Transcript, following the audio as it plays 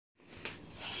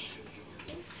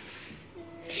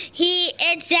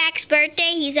It's Zach's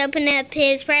birthday. He's opening up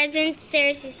his presents.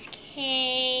 There's his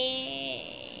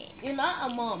cake. You're not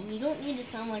a mom. You don't need to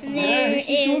sound like a mom. There is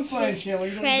his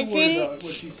present. What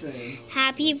she's saying.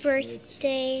 Happy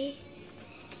birthday,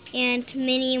 and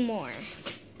many more.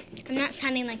 I'm not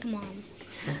sounding like a mom.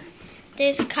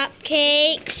 There's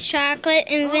cupcakes, chocolate,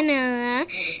 and vanilla.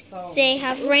 They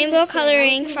have rainbow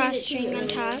coloring frosting on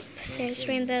top. There's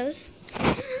rainbows.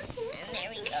 And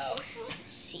there we go.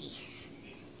 Let's see.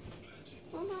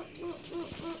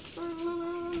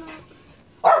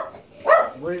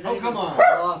 What is Oh, come on.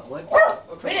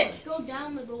 What? Let's go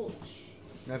down the gulch.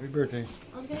 Happy birthday.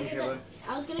 I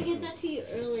was gonna get that to you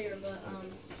earlier, but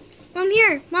Mom,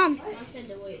 here. Mom. I said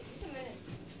to wait.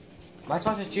 Am I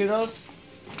supposed to chew those?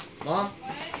 Mom?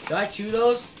 Do I chew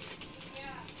those?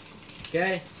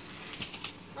 Okay.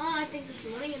 Oh, I think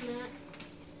there's money in that.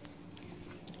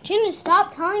 Jenna,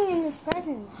 stop telling him his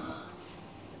presents.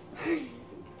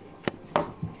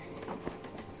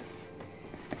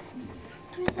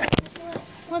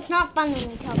 Well, it's not fun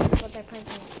when you tell people their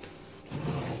presents.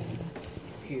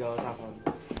 Here you go, that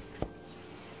one.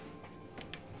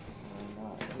 I'm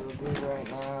not feel good right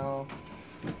now.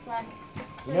 Zach,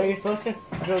 You know, you're supposed to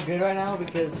feel good right now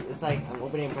because it's like I'm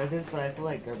opening presents, but I feel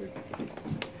like garbage.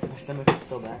 My stomach is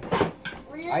so bad.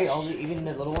 I even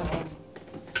the little ones.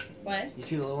 What? You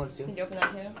chew the little ones too? Can you open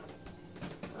that too? Yeah,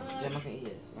 I'm not gonna eat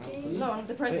it. Right? No,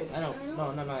 the present. Wait, I know.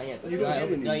 No, not yet. You Do I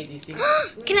don't eat these things?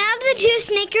 Can I have the 2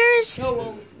 Snickers? Oh,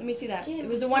 well, let me see that. It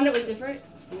was the one that was different?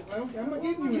 I'm not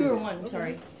getting you 2 or any. 1, I'm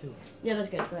sorry. 2. Yeah, that's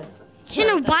good. Go ahead.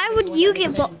 Jenna, why would you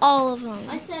get all of them?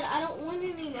 I said I don't want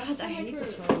any. God, I hate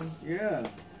this Stomach phone. Yeah.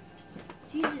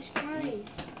 Jesus Christ.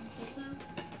 What's up?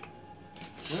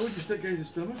 Why would you stick guys'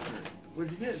 stomach hurt?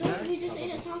 What'd you get, Zach? You just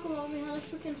ate a Taco Bell and we had a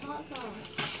freaking hot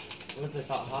sauce. With this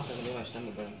hot sauce, I'm gonna do my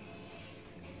stomach burn.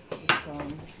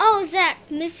 Oh, Zach,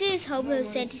 Mrs. Hobo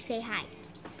said to say hi.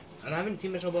 And I haven't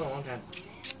seen Miss Hobo in a long time.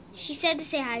 She said to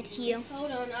say hi to you. It's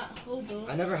Hodo, not Hobo.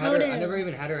 I never had her. Hodo. I never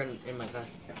even had her in my class.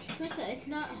 Krista, it's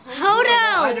not Hobo. I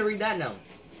had Hodo! to read that now.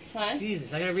 What?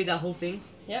 Jesus, I gotta read that whole thing.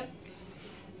 Yep.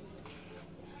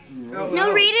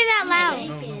 No, read it out loud.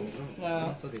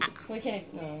 No. Fuck it. We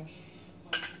can't. No.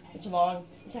 It's long.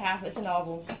 It's a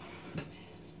novel.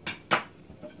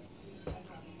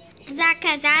 Zach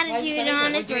has attitude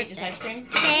on his What do you eat? Just birthday. ice cream?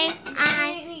 Say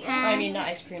I mean, not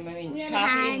ice cream. I mean,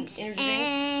 coffee and energy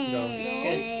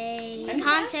drinks. a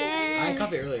concert. I had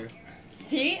coffee earlier.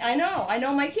 See? I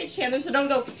know my kids, Chandler, so don't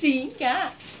go, see?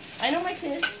 Yeah. I know my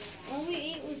kids. All we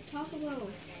ate was Taco Bell.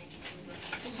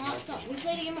 And hot sauce. We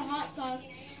played a game of hot sauce,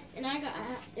 and I got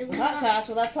it. Hot sauce?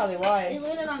 Well, that's probably why. It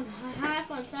landed on half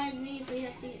on side me, so you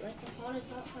have to eat like the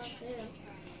hottest hot sauce there.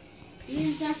 Me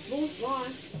and Zach both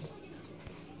lost.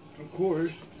 Of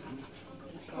course.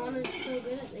 Connor's so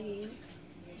good at the game.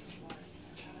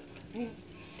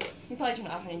 You probably turn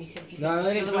it off and then just sit a few No, I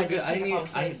really didn't feel otherwise good. it'll I take didn't up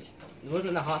eat. all the space. It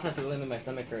wasn't the hot sauce that really made my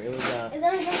stomach hurt. It was And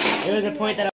then it was a point that